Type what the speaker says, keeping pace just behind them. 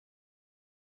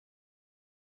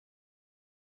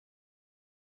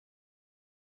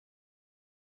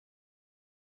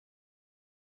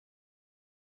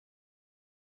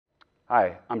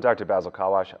Hi, I'm Dr. Basil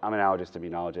Kawash. I'm an allergist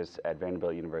immunologist at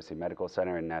Vanderbilt University Medical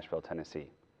Center in Nashville, Tennessee.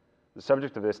 The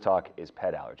subject of this talk is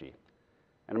pet allergy.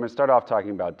 And I'm going to start off talking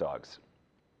about dogs.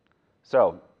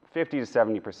 So, 50 to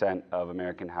 70% of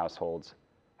American households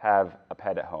have a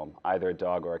pet at home, either a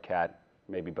dog or a cat,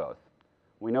 maybe both.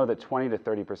 We know that 20 to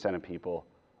 30% of people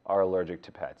are allergic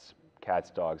to pets.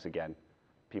 Cats, dogs, again,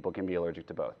 people can be allergic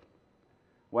to both.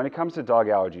 When it comes to dog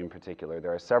allergy in particular,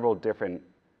 there are several different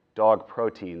dog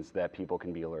proteins that people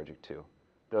can be allergic to.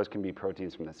 Those can be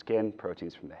proteins from the skin,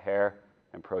 proteins from the hair,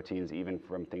 and proteins even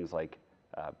from things like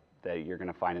that you're going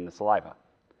to find in the saliva.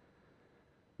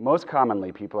 Most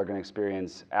commonly, people are going to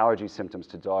experience allergy symptoms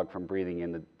to dog from breathing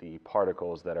in the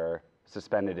particles that are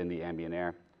suspended in the ambient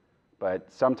air. But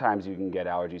sometimes you can get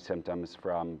allergy symptoms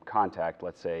from contact,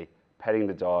 let's say petting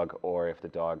the dog, or if the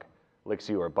dog licks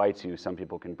you or bites you, some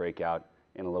people can break out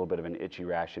in a little bit of an itchy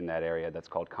rash in that area that's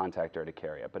called contact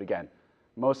urticaria. But again,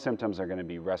 most symptoms are going to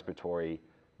be respiratory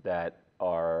that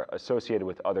are associated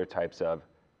with other types of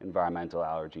environmental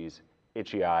allergies: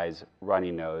 itchy eyes,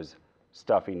 runny nose,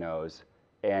 stuffy nose,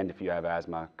 and if you have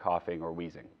asthma, coughing or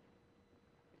wheezing.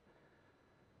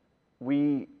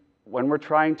 When we're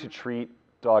trying to treat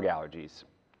dog allergies,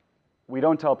 we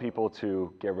don't tell people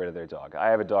to get rid of their dog. I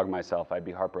have a dog myself. I'd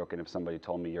be heartbroken if somebody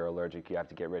told me you're allergic, you have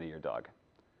to get rid of your dog.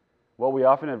 What we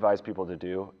often advise people to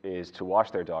do is to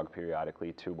wash their dog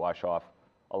periodically to wash off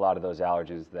a lot of those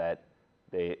allergens that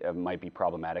might be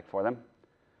problematic for them.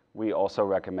 We also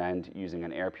recommend using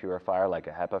an air purifier like a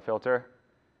HEPA filter,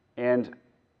 and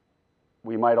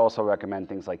we might also recommend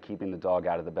things like keeping the dog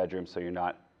out of the bedroom so you're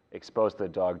not exposed to the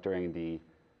dog during the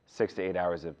 6 to 8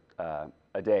 hours of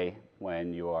a day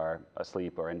when you are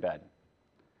asleep or in bed.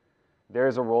 There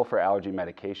is a role for allergy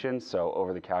medications, so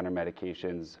over-the-counter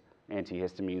medications,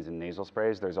 antihistamines, and nasal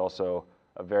sprays. There's also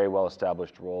a very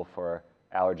well-established role for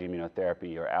allergy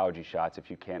immunotherapy or allergy shots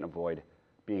if you can't avoid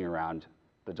being around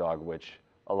the dog, which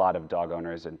a lot of dog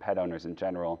owners and pet owners in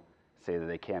general say that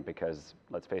they can't because,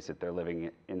 let's face it, they're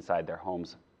living inside their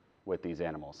homes with these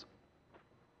animals.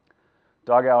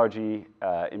 Dog allergy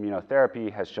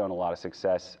immunotherapy has shown a lot of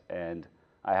success, and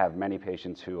I have many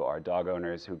patients who are dog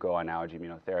owners who go on allergy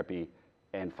immunotherapy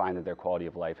and find that their quality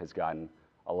of life has gotten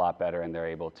a lot better and they're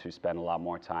able to spend a lot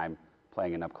more time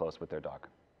playing in up close with their dog.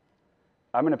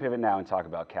 I'm going to pivot now and talk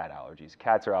about cat allergies.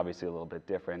 Cats are obviously a little bit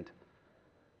different.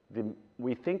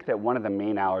 We think that one of the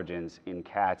main allergens in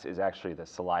cats is actually the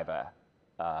saliva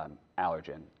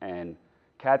allergen. And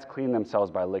cats clean themselves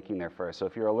by licking their fur. So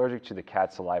if you're allergic to the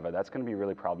cat's saliva, that's going to be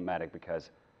really problematic because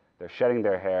they're shedding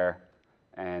their hair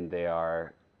and they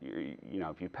are,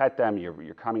 if you pet them,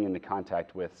 you're coming into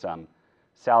contact with some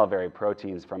salivary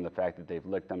proteins from the fact that they've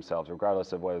licked themselves,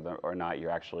 regardless of whether or not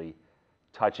you're actually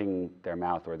touching their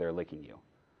mouth or they're licking you.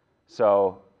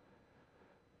 So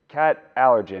cat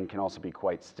allergen can also be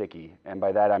quite sticky, and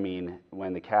by that I mean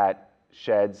when the cat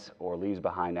sheds or leaves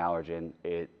behind allergen,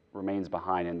 it remains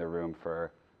behind in the room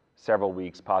for several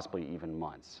weeks, possibly even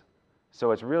months.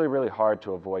 So it's really, really hard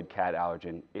to avoid cat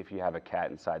allergen if you have a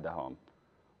cat inside the home.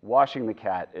 Washing the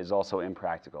cat is also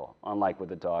impractical. Unlike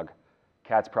with a dog,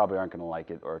 cats probably aren't going to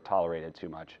like it or tolerate it too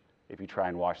much if you try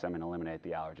and wash them and eliminate the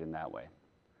allergen that way.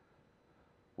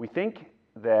 We think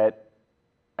that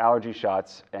allergy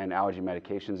shots and allergy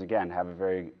medications, again, have a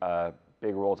very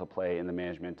big role to play in the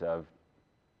management of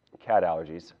cat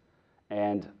allergies.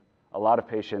 And a lot of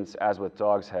patients, as with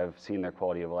dogs, have seen their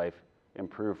quality of life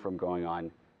improve from going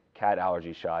on cat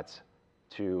allergy shots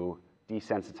to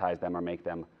desensitize them or make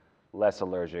them less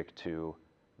allergic to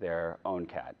their own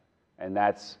cat. And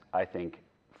that's, I think,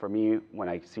 for me, when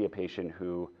I see a patient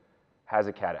who has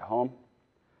a cat at home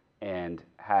and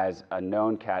has a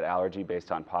known cat allergy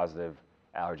based on positive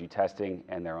allergy testing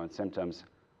and their own symptoms,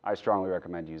 I strongly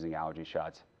recommend using allergy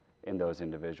shots in those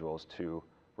individuals to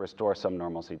restore some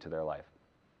normalcy to their life.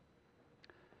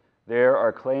 There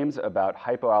are claims about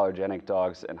hypoallergenic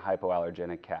dogs and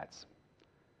hypoallergenic cats.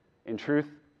 In truth,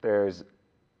 there's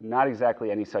not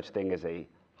exactly any such thing as a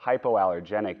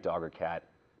hypoallergenic dog or cat,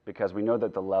 because we know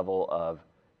that the level of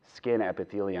skin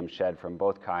epithelium shed from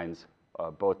both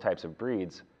types of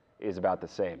breeds is about the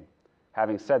same.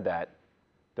 Having said that,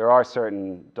 there are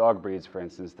certain dog breeds, for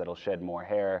instance, that'll shed more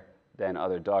hair than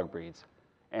other dog breeds.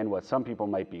 And what some people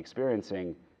might be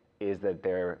experiencing is that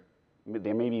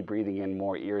they may be breathing in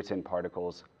more irritant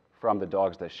particles from the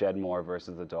dogs that shed more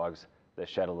versus the dogs that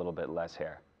shed a little bit less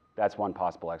hair. That's one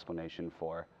possible explanation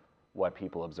for what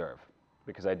people observe.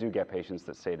 Because I do get patients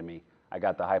that say to me, I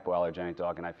got the hypoallergenic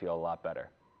dog and I feel a lot better.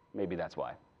 Maybe that's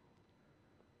why.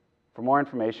 For more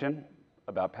information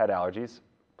about pet allergies,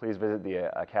 please visit the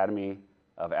Academy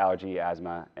of Allergy,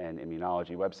 Asthma, and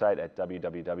Immunology website at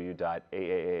www.aaai.org.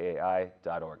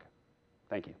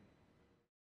 Thank you.